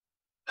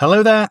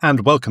Hello there,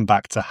 and welcome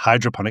back to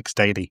Hydroponics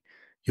Daily,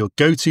 your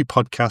go-to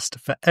podcast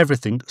for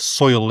everything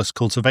soilless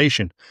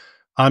cultivation.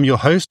 I'm your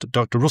host,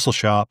 Dr. Russell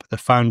Sharp, the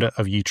founder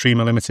of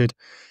Utrema Limited,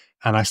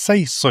 and I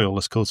say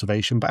soilless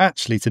cultivation, but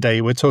actually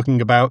today we're talking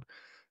about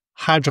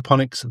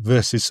hydroponics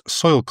versus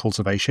soil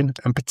cultivation,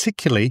 and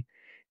particularly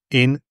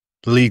in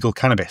legal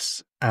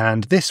cannabis.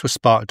 And this was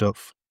sparked up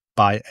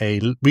by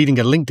reading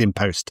a LinkedIn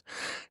post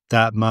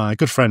that my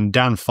good friend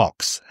Dan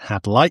Fox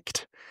had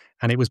liked,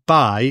 and it was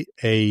by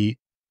a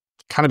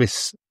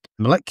cannabis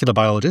molecular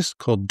biologist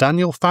called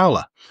Daniel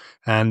Fowler,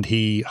 and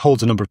he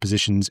holds a number of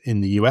positions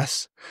in the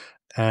US.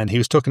 And he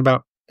was talking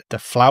about the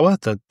flower,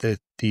 the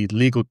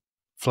legal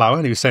flower,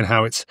 and he was saying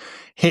how it's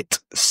hit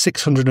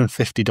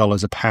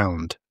 $650 a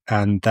pound,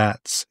 and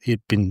that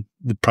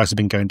the price had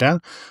been going down,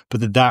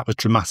 but that was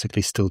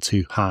dramatically still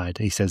too high.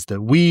 He says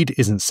that weed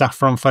isn't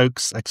saffron,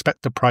 folks.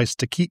 Expect the price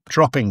to keep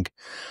dropping.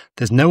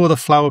 There's no other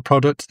flower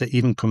product that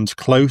even comes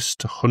close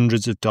to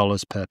hundreds of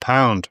dollars per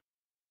pound.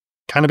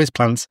 Cannabis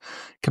plants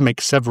can make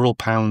several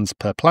pounds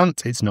per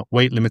plant. It's not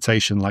weight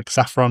limitation like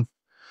saffron.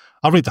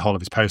 I'll read the whole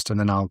of his post and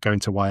then I'll go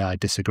into why I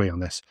disagree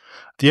on this.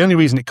 The only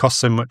reason it costs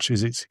so much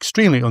is its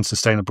extremely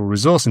unsustainable,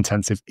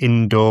 resource-intensive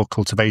indoor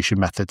cultivation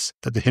methods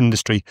that the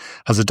industry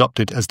has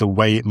adopted as the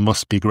way it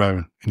must be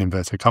grown, in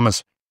inverted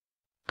commas.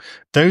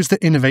 Those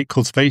that innovate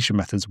cultivation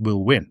methods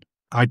will win,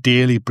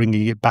 ideally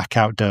bringing it back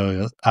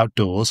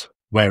outdoors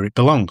where it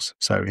belongs,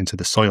 so into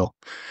the soil.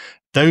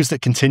 Those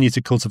that continue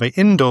to cultivate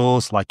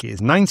indoors like it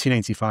is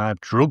 1985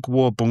 drug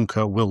war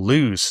bunker will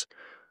lose.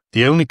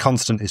 The only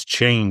constant is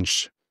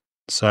change.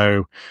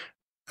 So,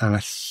 and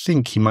I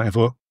think he might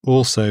have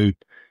also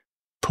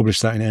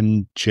published that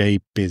in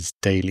MJ Biz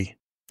Daily.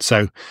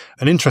 So,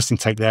 an interesting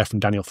take there from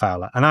Daniel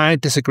Fowler. And I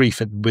disagree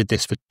with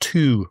this for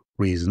two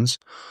reasons.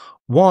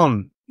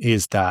 One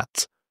is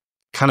that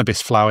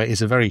cannabis flower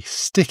is a very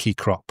sticky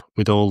crop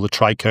with all the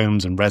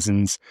trichomes and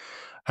resins.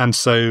 And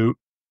so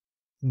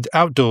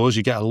outdoors,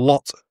 you get a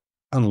lot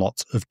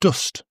of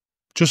dust.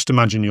 Just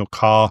imagine your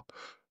car.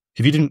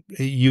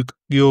 If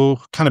your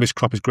cannabis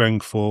crop is growing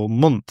for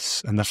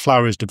months and the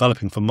flower is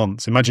developing for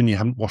months. Imagine you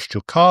haven't washed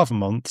your car for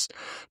months.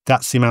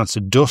 That's the amount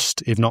of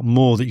dust, if not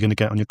more, that you're going to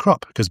get on your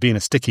crop. Because being a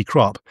sticky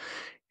crop,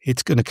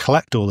 it's going to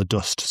collect all the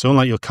dust. So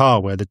unlike your car,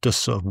 where the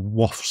dust sort of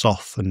wafts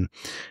off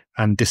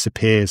and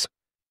disappears,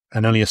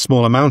 and only a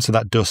small amount of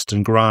that dust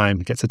and grime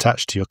gets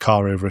attached to your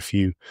car over a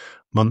few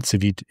months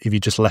if you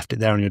just left it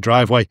there on your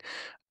driveway.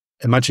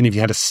 Imagine if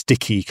you had a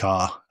sticky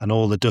car and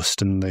all the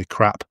dust and the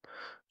crap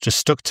just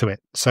stuck to it.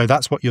 So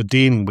that's what you're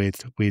dealing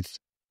with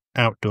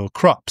outdoor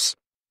crops.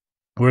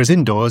 Whereas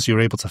indoors, you're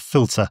able to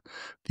filter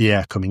the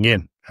air coming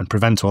in and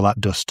prevent all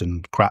that dust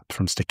and crap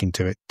from sticking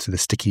to the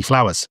sticky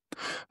flowers.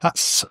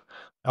 That's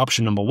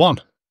option number one.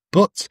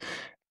 But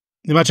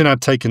imagine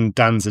I'd taken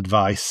Dan's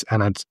advice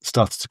and I'd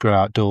started to grow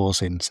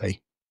outdoors in,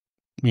 say,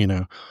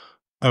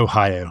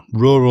 Ohio,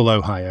 rural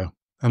Ohio.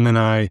 And then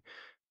I've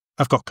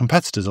got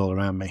competitors all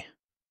around me.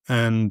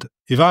 And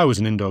if I was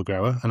an indoor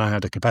grower and I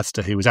had a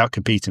competitor who was out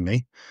competing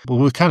me, well,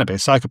 with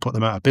cannabis, I could put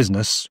them out of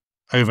business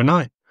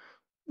overnight,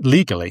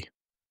 legally,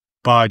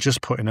 by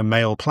just putting a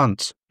male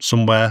plant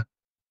somewhere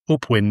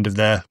upwind of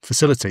their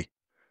facility.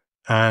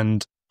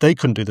 And they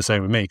couldn't do the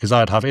same with me because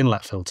I'd have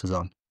inlet filters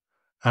on.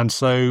 And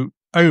so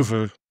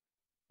with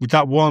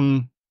that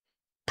one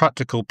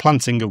practical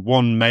planting of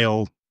one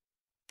male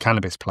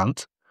cannabis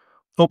plant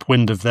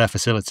upwind of their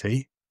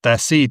facility, their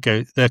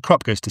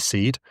crop goes to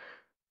seed.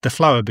 The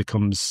flower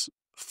becomes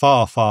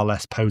far, far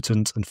less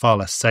potent and far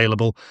less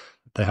saleable.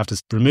 They have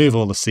to remove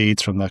all the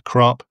seeds from their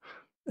crop,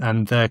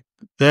 and their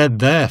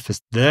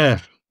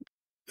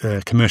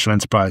commercial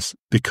enterprise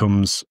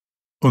becomes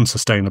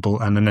unsustainable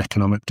and an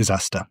economic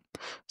disaster.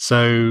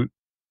 So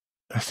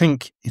I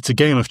think it's a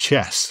game of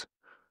chess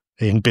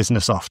in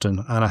business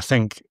often, and I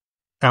think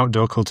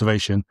outdoor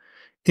cultivation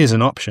is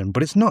an option,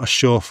 but it's not a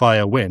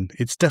surefire win.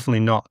 It's definitely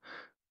not,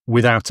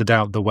 without a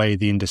doubt, the way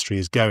the industry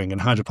is going, and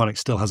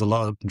hydroponics still has a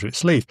lot under its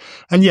sleeve.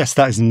 And yes,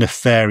 that is a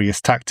nefarious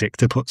tactic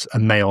to put a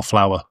male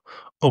flower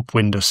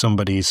upwind of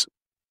somebody's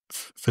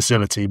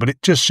facility, but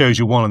it just shows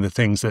you one of the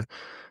things that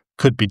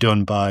could be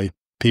done by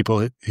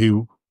people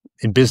who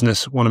in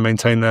business want to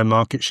maintain their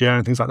market share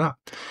and things like that.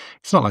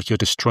 It's not like you're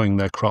destroying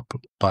their crop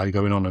by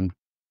going on and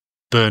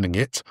burning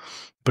it,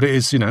 but it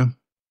is,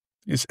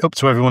 it's up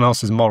to everyone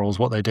else's morals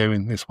what they do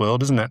in this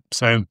world, isn't it?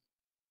 So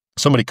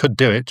somebody could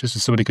do it just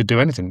as somebody could do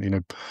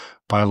anything,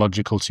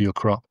 biological to your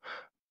crop.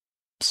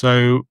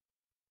 So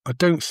I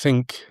don't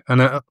think,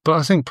 but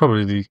I think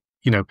probably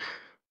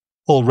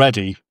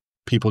already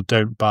people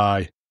don't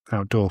buy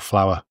outdoor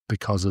flower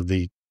because of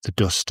the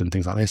dust and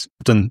things like this.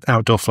 Then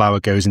outdoor flower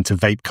goes into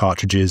vape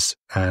cartridges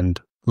and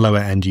lower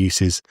end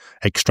uses,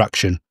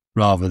 extraction,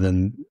 rather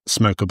than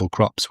smokable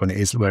crops where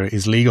it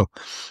is legal,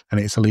 and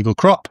it's a legal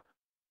crop.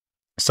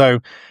 So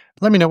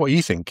let me know what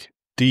you think.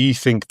 Do you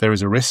think there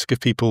is a risk of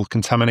people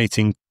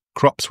contaminating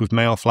crops with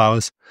male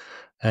flowers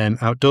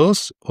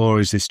outdoors, or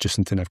is this just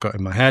something I've got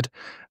in my head?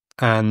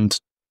 And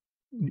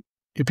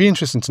it'd be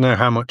interesting to know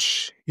how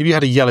much, if you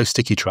had a yellow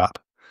sticky trap,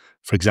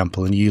 for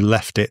example, and you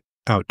left it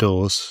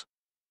outdoors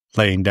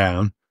laying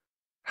down,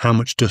 how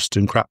much dust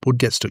and crap would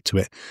get stuck to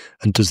it?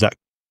 And does that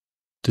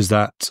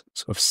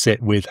sort of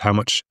sit with how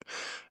much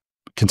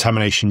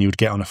contamination you would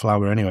get on a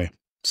flower anyway?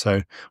 So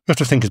we have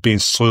to think as being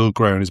soil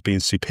grown as being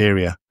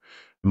superior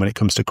when it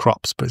comes to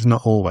crops, but it's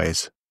not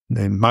always.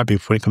 It might be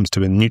when it comes to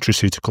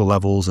nutraceutical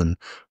levels and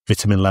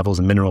vitamin levels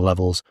and mineral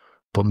levels,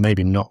 but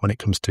maybe not when it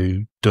comes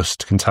to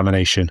dust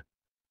contamination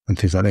and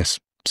things like this.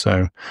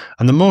 So,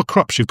 and the more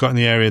crops you've got in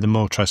the area, the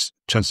more chance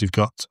you've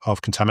got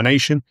of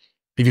contamination.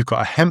 If you've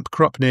got a hemp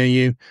crop near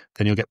you,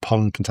 then you'll get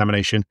pollen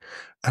contamination.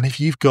 And if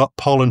you've got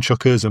pollen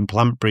chuckers and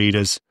plant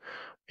breeders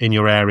in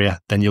your area,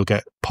 then you'll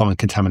get pollen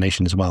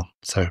contamination as well.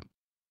 So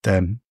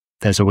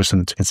there's always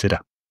something to consider.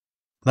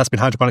 That's been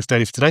Hydroponics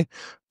Daily for today.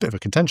 Bit of a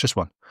contentious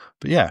one.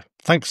 But yeah,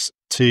 thanks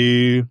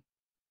to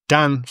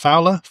Dan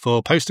Fowler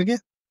for posting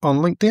it on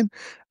LinkedIn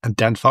and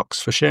Dan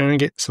Fox for sharing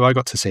it, so I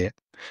got to see it.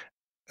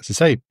 As I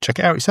say, check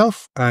it out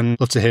yourself, and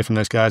love to hear from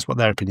those guys what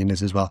their opinion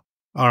is as well.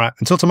 All right,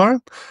 until tomorrow,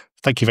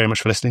 thank you very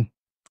much for listening.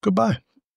 Goodbye.